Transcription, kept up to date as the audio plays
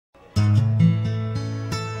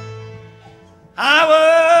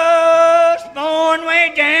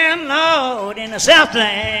landlord in the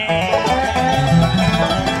Southland.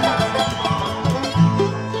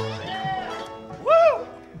 Woo!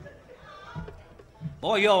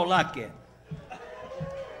 Boy, y'all like that.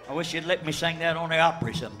 I wish you'd let me sing that on the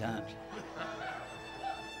Opry sometimes.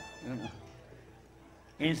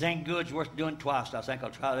 Anything good's worth doing twice. I think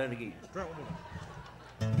I'll try that again.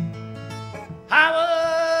 I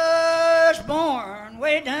was born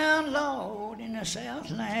way down low in the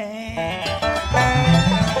Southland.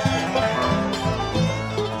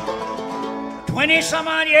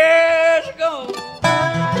 20-some-odd years ago.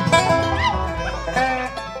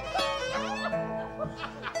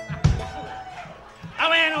 I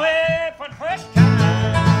went away for the first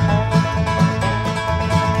time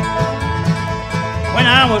when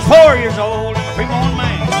I was 4 years old and a free-born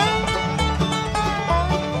man.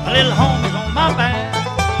 A little home is on my back.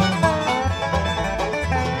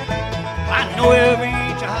 I know every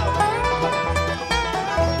inch of highway,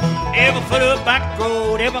 every foot of back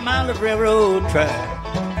road, every mile of railroad track.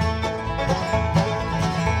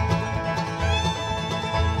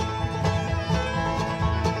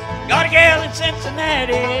 Got a gal in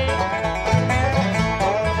Cincinnati,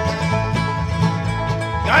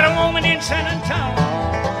 got a woman in San Antonio.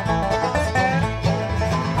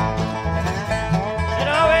 Said I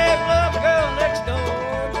always loved the girl next door,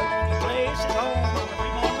 but the place is home for the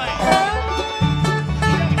free-born man.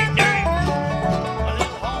 Dirty, my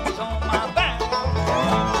little home is on my back.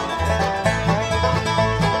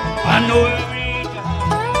 I know every inch of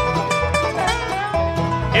highway,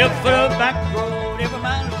 every foot of back road, every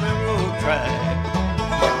mile of railroad track.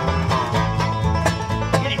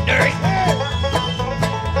 Get it dirty.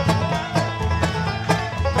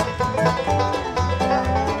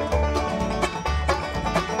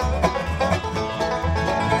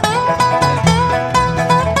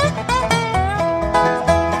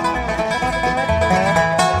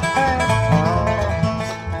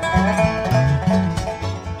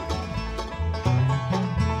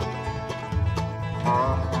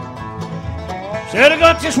 Said I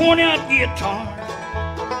got this one out guitar.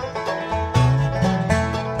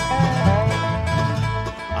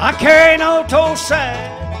 I carry no toe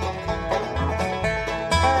sag.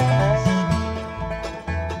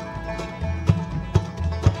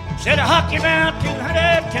 Said I hock you down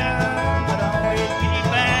 200 times, but I always get it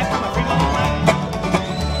back from a free-born man.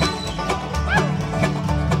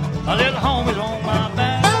 A little home is on my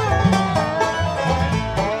back.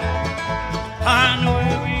 I know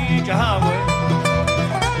every inch of highway,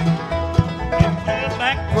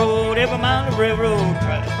 road, every mile of railroad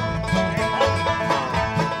track.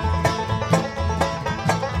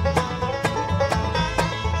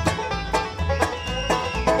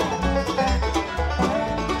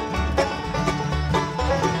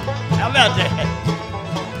 How about that?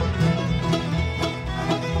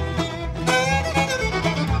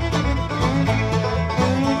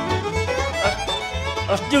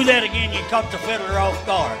 Let's do that again. You caught the fiddler off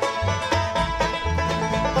guard.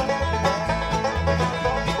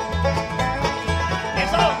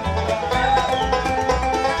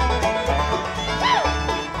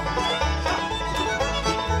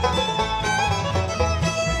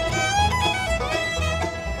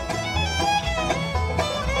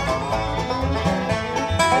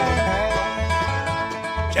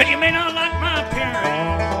 Said you may not like my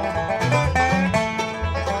appearance,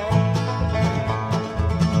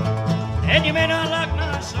 and you may not like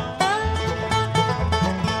my song,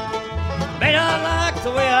 may not like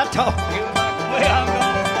the way I talk, you like the way I'm going.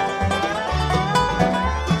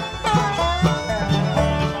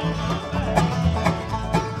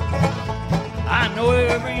 I know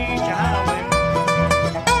every inch of highway,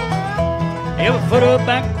 every foot of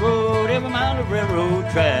back road, every mile of railroad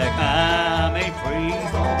track. I'm a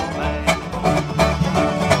free-born man.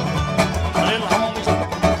 A little home is on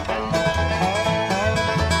my back.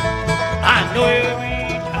 I know every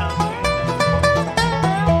inch of highway,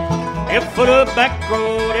 every foot of back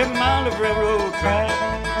road, every mile of railroad track.